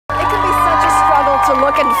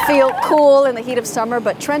look and feel cool in the heat of summer,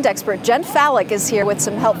 but trend expert Jen Falek is here with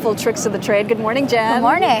some helpful tricks of the trade. Good morning, Jen. Good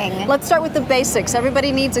morning. Let's start with the basics.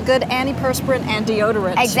 Everybody needs a good antiperspirant and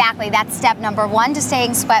deodorant. Exactly. That's step number one to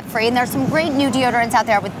staying sweat-free. And there's some great new deodorants out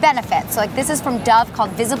there with benefits. So like this is from Dove called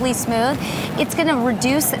Visibly Smooth. It's going to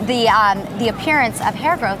reduce the appearance of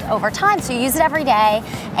hair growth over time. So you use it every day,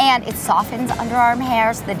 and it softens underarm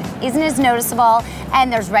hair so that it isn't as noticeable.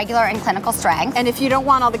 And there's regular and clinical strength. And if you don't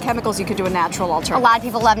want all the chemicals, you could do a natural alternative. A lot of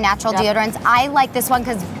people love natural deodorants. I like this one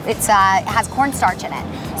because it has cornstarch in it.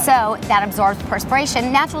 So that absorbs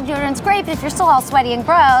perspiration. Natural deodorant's great, but if you're still all sweaty and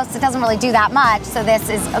gross, it doesn't really do that much. So this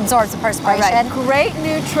absorbs the perspiration. All right. Great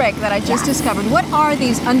new trick that I just discovered. What are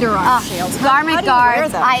these underarm shields? Garment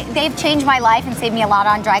guards. They've changed my life and saved me a lot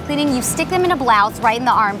on dry cleaning. You stick them in a blouse right in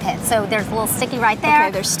the armpit. So there's a little sticky right there.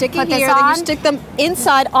 Okay, they're sticky here. Then you stick them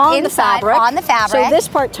inside on the fabric. On the fabric. So this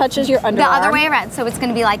part touches your underarm. The other way around. So it's going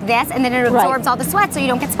to be like this, and then it absorbs all the sweat so you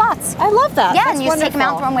don't get spots. I love that. Yeah, That's and you just take them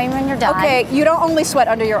out, throw them away when you're done. Okay, you don't only sweat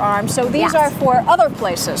under your arms, so these are for other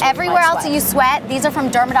places. Everywhere else you sweat. These are from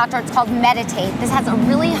Dermadoctor. It's called Meditate. This has a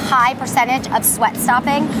really high percentage of sweat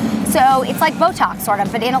stopping. So it's like Botox sort of,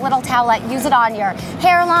 but in a little towelette. Use it on your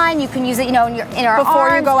hairline. You can use it, in your inner before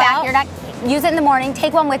arms, you go back out. Your neck. Use it in the morning.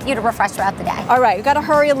 Take one with you to refresh throughout the day. All right, you got to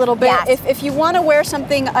hurry a little bit. Yes. If you want to wear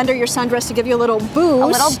something under your sundress to give you a little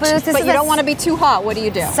boost, but you don't want to be too hot, what do you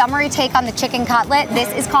do? Summery take on the chicken cutlet.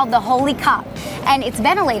 This is called the Holy Cup, and it's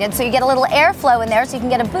ventilated, so you get a little airflow in there, so you can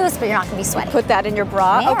get a boost, but you're not going to be sweaty. Put that in your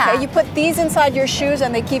bra. Yeah. Okay, you put these inside your shoes,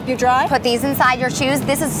 and they keep you dry. Put these inside your shoes.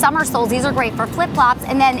 This is summer soles. These are great for flip flops,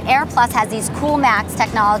 and then Air Plus has these Cool Max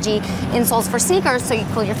technology insoles for sneakers, so you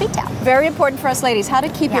cool your feet down. Very important for us ladies. How to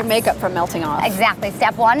keep your makeup from melting off. Exactly.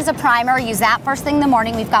 Step one is a primer. Use that first thing in the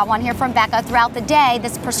morning. We've got one here from Becca throughout the day.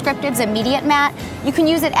 This Prescriptive's Immediate Matte. You can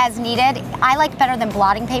use it as needed. I like better than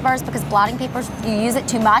blotting papers because blotting papers, you use it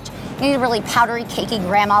too much, you need a really powdery, cakey,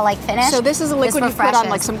 grandma-like finish. So this is a liquid you put on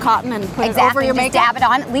like some cotton and put it over your makeup? Dab it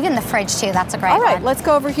on. Leave it in the fridge too. That's a great one. All right, let's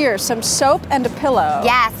go over here. Some soap and a pillow.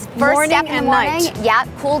 Yes. First step in the morning. Night. Yeah,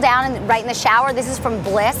 cool down and right in the shower. This is from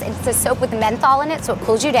Bliss. It's a soap with menthol in it, so it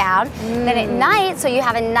cools you down. Then at night, so you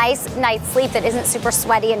have a nice night's sleep that isn't super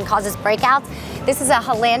sweaty and causes breakouts. This is a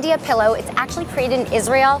Hollandia pillow. It's actually created in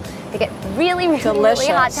Israel. They get really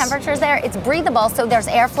hot temperatures there. It's breathable, so there's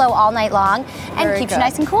airflow all night long and keeps you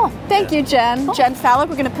nice and cool. Thank you, Jen. Jen Falek.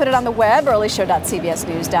 We're going to put it on the web,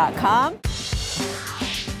 earlyshow.cbsnews.com.